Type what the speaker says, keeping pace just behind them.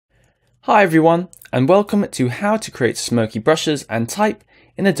Hi everyone, and welcome to how to create smoky brushes and type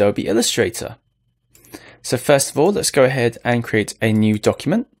in Adobe Illustrator. So first of all, let's go ahead and create a new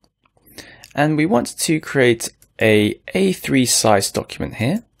document. And we want to create a A3 size document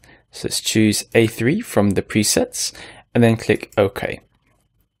here. So let's choose A3 from the presets and then click OK.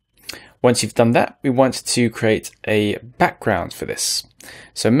 Once you've done that, we want to create a background for this.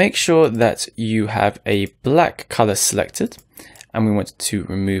 So make sure that you have a black color selected. And we want to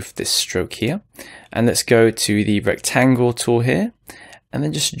remove this stroke here. And let's go to the rectangle tool here and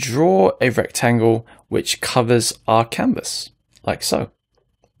then just draw a rectangle which covers our canvas, like so.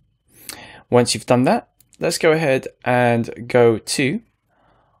 Once you've done that, let's go ahead and go to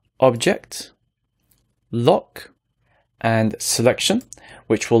Object, Lock, and Selection,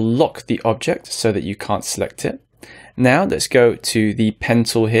 which will lock the object so that you can't select it. Now let's go to the pen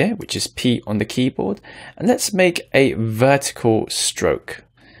tool here, which is P on the keyboard, and let's make a vertical stroke.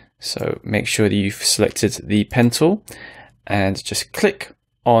 So make sure that you've selected the pen tool and just click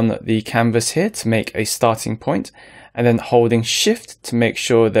on the canvas here to make a starting point, and then holding Shift to make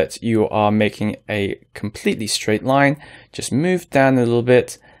sure that you are making a completely straight line. Just move down a little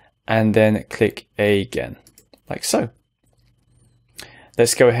bit and then click A again, like so.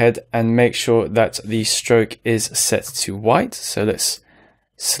 Let's go ahead and make sure that the stroke is set to white. So let's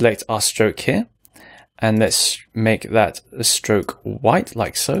select our stroke here and let's make that a stroke white,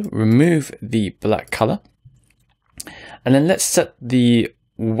 like so. Remove the black color. And then let's set the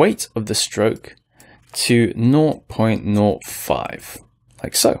weight of the stroke to 0.05,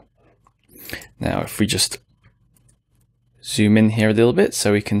 like so. Now, if we just zoom in here a little bit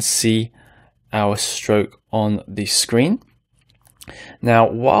so we can see our stroke on the screen. Now,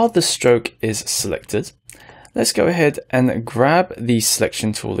 while the stroke is selected, let's go ahead and grab the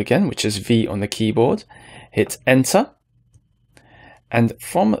selection tool again, which is V on the keyboard, hit Enter. And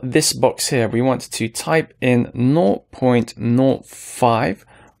from this box here, we want to type in 0.05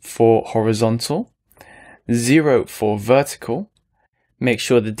 for horizontal, 0 for vertical. Make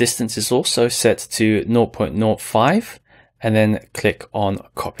sure the distance is also set to 0.05 and then click on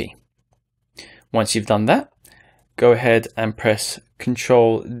Copy. Once you've done that, go ahead and press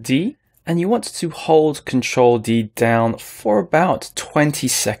Ctrl D, and you want to hold Ctrl D down for about 20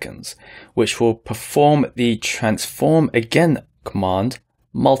 seconds, which will perform the transform again command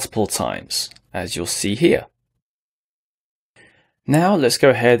multiple times, as you'll see here. Now let's go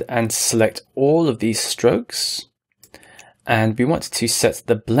ahead and select all of these strokes, and we want to set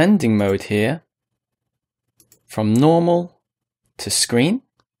the blending mode here from normal to screen.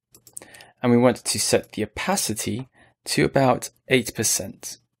 And we want to set the opacity to about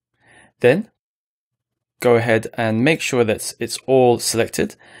 8%. Then go ahead and make sure that it's all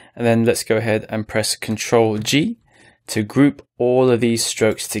selected. And then let's go ahead and press Ctrl G to group all of these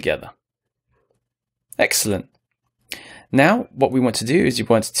strokes together. Excellent. Now what we want to do is we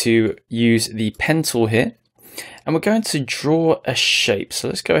want to use the pen tool here, and we're going to draw a shape. So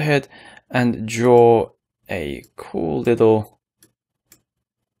let's go ahead and draw a cool little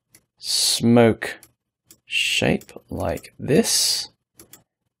smoke shape like this.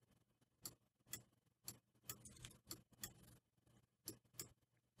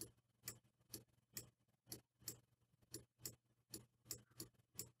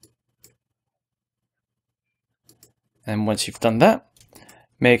 And once you've done that,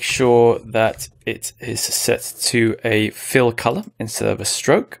 make sure that it is set to a fill color instead of a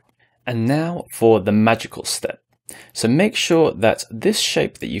stroke. And now for the magical step. So make sure that this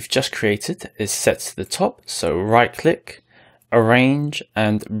shape that you've just created is set to the top. So right click, arrange,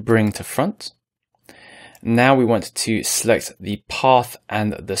 and bring to front. Now we want to select the path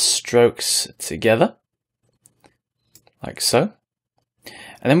and the strokes together, like so.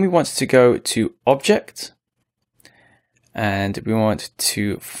 And then we want to go to Object, and we want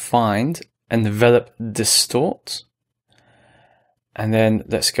to find Envelop Distort. And then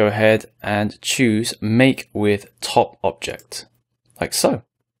let's go ahead and choose Make with Top Object, like so.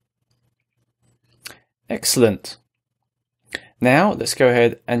 Excellent. Now let's go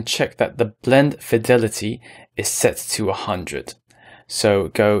ahead and check that the blend fidelity is set to 100. So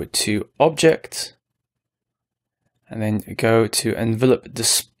go to Object, and then go to Envelop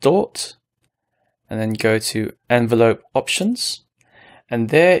Distort, and then go to Envelope Options. And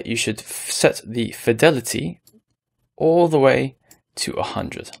there you should set the fidelity all the way to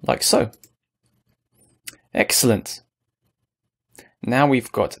 100, like so. Excellent. Now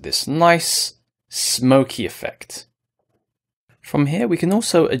we've got this nice smoky effect. From here, we can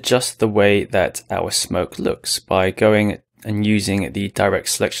also adjust the way that our smoke looks by going and using the direct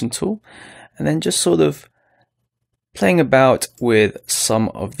selection tool, and then just sort of playing about with some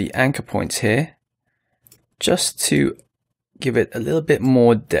of the anchor points here, just to give it a little bit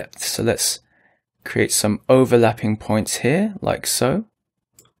more depth. So let's create some overlapping points here, like so.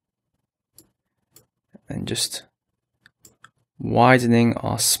 And just widening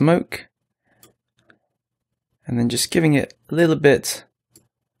our smoke. And then just giving it a little bit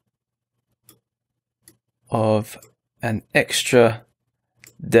of an extra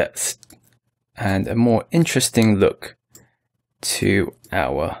depth and a more interesting look to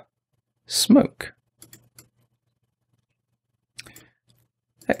our smoke.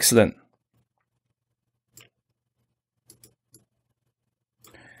 Excellent.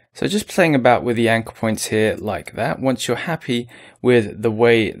 So just playing about with the anchor points here like that. Once you're happy with the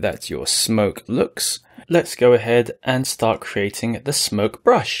way that your smoke looks, let's go ahead and start creating the smoke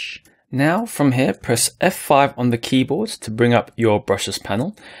brush. Now from here, press F5 on the keyboard to bring up your brushes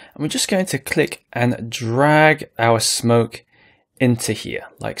panel. And we're just going to click and drag our smoke into here,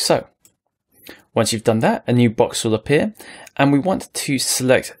 like so. Once you've done that, a new box will appear, and we want to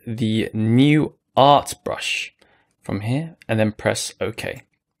select the new art brush from here and then press OK.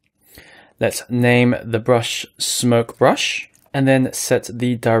 Let's name the brush Smoke Brush and then set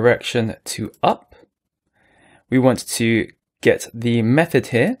the direction to up. We want to get the method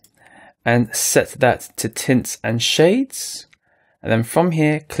here and set that to tints and shades. And then from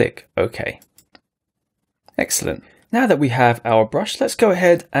here, click OK. Excellent. Now that we have our brush, let's go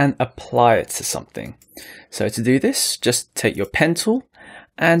ahead and apply it to something. So to do this, just take your pen tool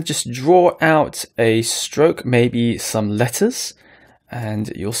and just draw out a stroke, maybe some letters,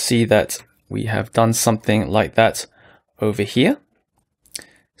 and you'll see that we have done something like that over here.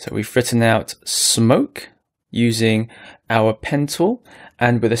 So we've written out smoke using our pen tool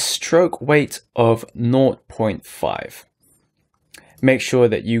and with a stroke weight of 0.5. Make sure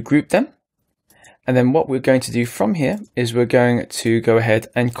that you group them. And then what we're going to do from here is we're going to go ahead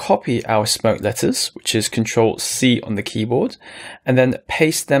and copy our smoke letters, which is Control C on the keyboard, and then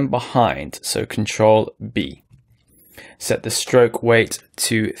paste them behind. So Control B. Set the stroke weight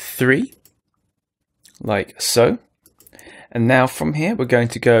to 3, like so. And now from here, we're going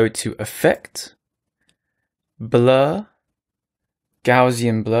to go to Effect, Blur,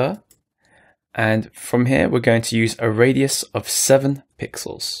 Gaussian Blur. And from here, we're going to use a radius of 7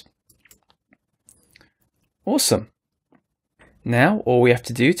 pixels. Awesome. Now, all we have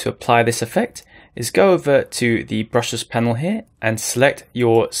to do to apply this effect is go over to the brushes panel here and select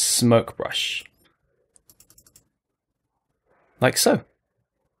your smoke brush. Like so.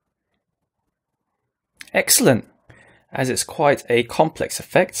 Excellent. As it's quite a complex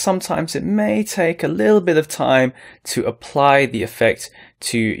effect, sometimes it may take a little bit of time to apply the effect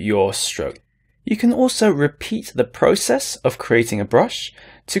to your stroke. You can also repeat the process of creating a brush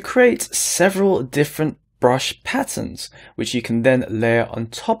to create several different brush patterns, which you can then layer on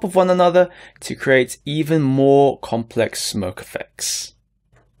top of one another to create even more complex smoke effects.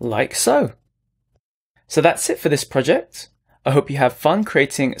 Like so. So that's it for this project. I hope you have fun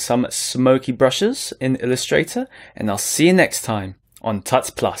creating some smoky brushes in Illustrator, and I'll see you next time on Tuts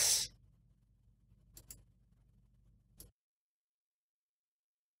Plus.